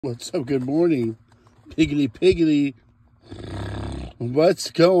What's up? Good morning. Piggly piggly.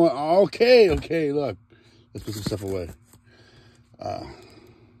 What's going on? Okay, look. Let's put some stuff away. Number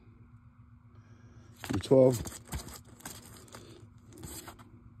 12.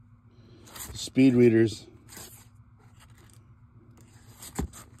 Speed readers.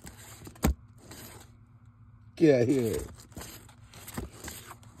 Get out of here.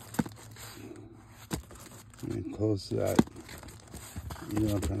 And close to that. You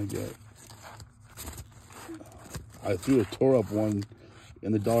know what I'm trying to get. I tore up one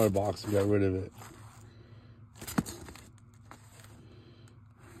in the dollar box and got rid of it.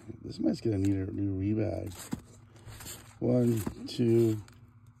 This might's gonna need a new rebag. 1, 2,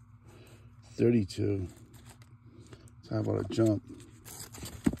 32. How about a jump?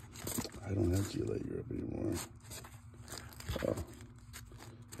 I don't have GLA Europe anymore. Oh,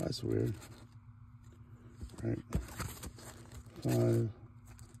 that's weird. All right. 5,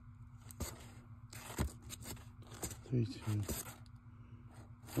 3, 2.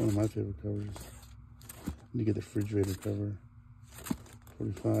 One of my favorite covers. I need to get the refrigerator cover.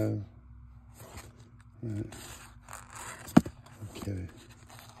 45. All right. Okay.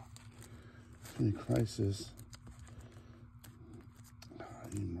 Any Crisis. I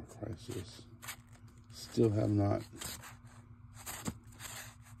need more Crisis. Still have not.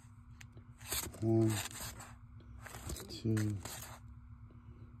 1, 2,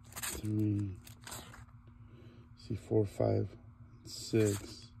 3. See 4, 5,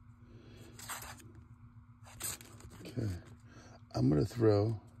 6. Okay. I'm gonna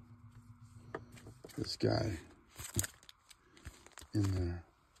throw this guy in there.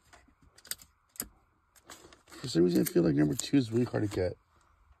 For some reason, I feel like number 2 is really hard to get.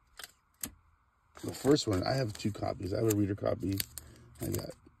 The first one, I have 2 copies. I have a reader copy. I got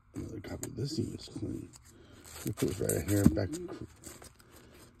another copy. This thing is clean. Let me put this right here, back.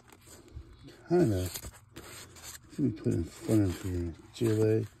 Kind of. Let me put it in front of here.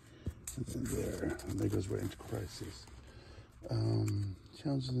 GLA, and then there. And that goes right into Crisis.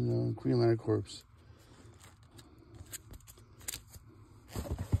 Challenge of the Known, Green Lantern Corps.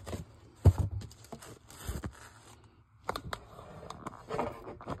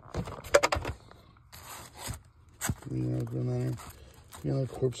 Green Lantern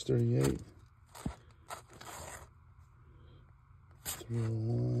Corps 38.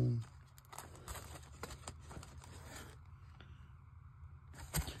 301.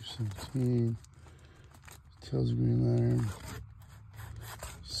 217. Tales of Green Lantern.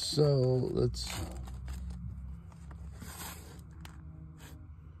 So that's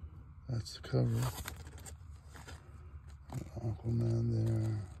the cover. Aquaman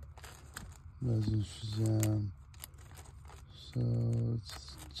there. Legend Shazam. So let's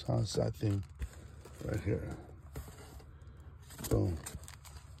toss that thing right here. Boom.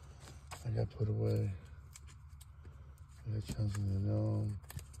 I got put away. I got Challenge of the Known.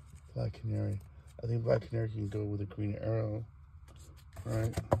 Black Canary. I think Black Canary can go with a Green Arrow.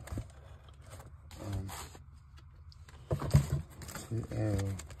 Right? Green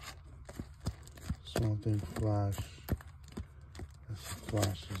Arrow. Swamp Thing, Flash. That's the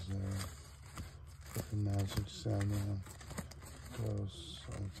Flashes there. Fucking Magic, Sandman. Ghost.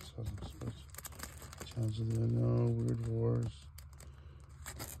 Challenge of the Unknown, Weird Wars.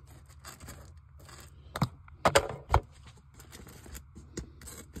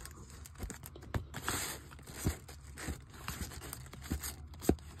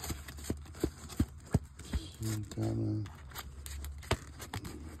 Ghana.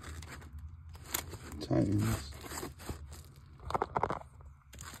 Titans.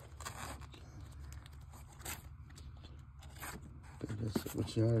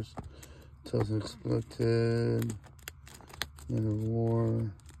 What's yours? Tales Unexpected. Men of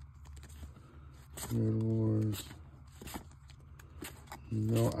War. Weird Wars.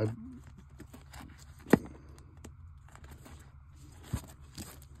 No,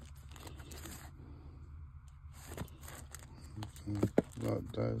 that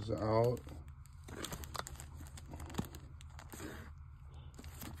dies out.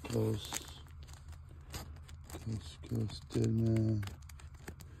 Ghost, Deadman,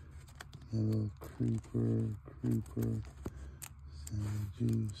 Yellow Creeper,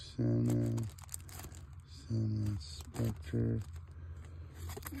 Sandman, Spectre,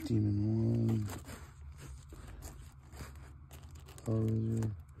 Demon 1, Horror,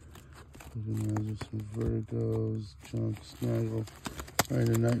 Organizer, some Vertigos, Junk, Snaggle,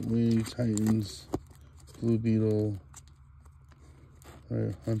 Rider, Nightwing, Titans, Blue Beetle,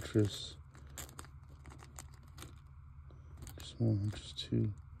 Rider, Huntress, Small Huntress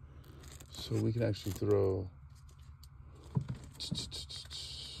 2. So we can actually throw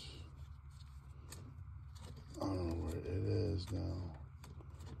now.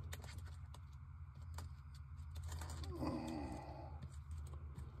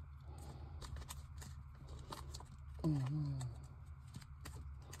 Oh no.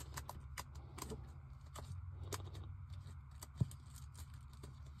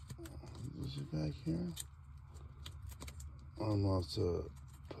 Is it back here? I don't know how to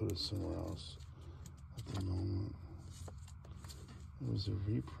put it somewhere else at the moment. It was a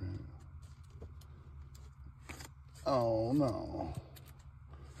reprint. Oh no.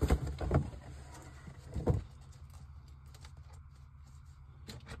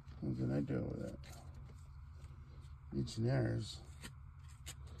 What can I do with it? Legionnaires.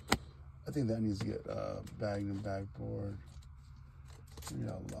 I think that needs to get bagged and backboard. We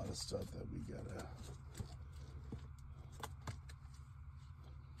got a lot of stuff that we gotta.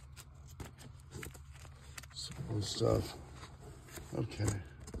 Some more stuff. Okay.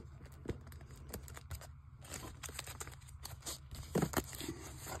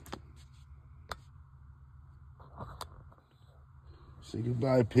 Say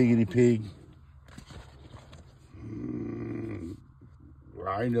goodbye, Piggity Pig.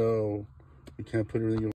 I know. We can't put everything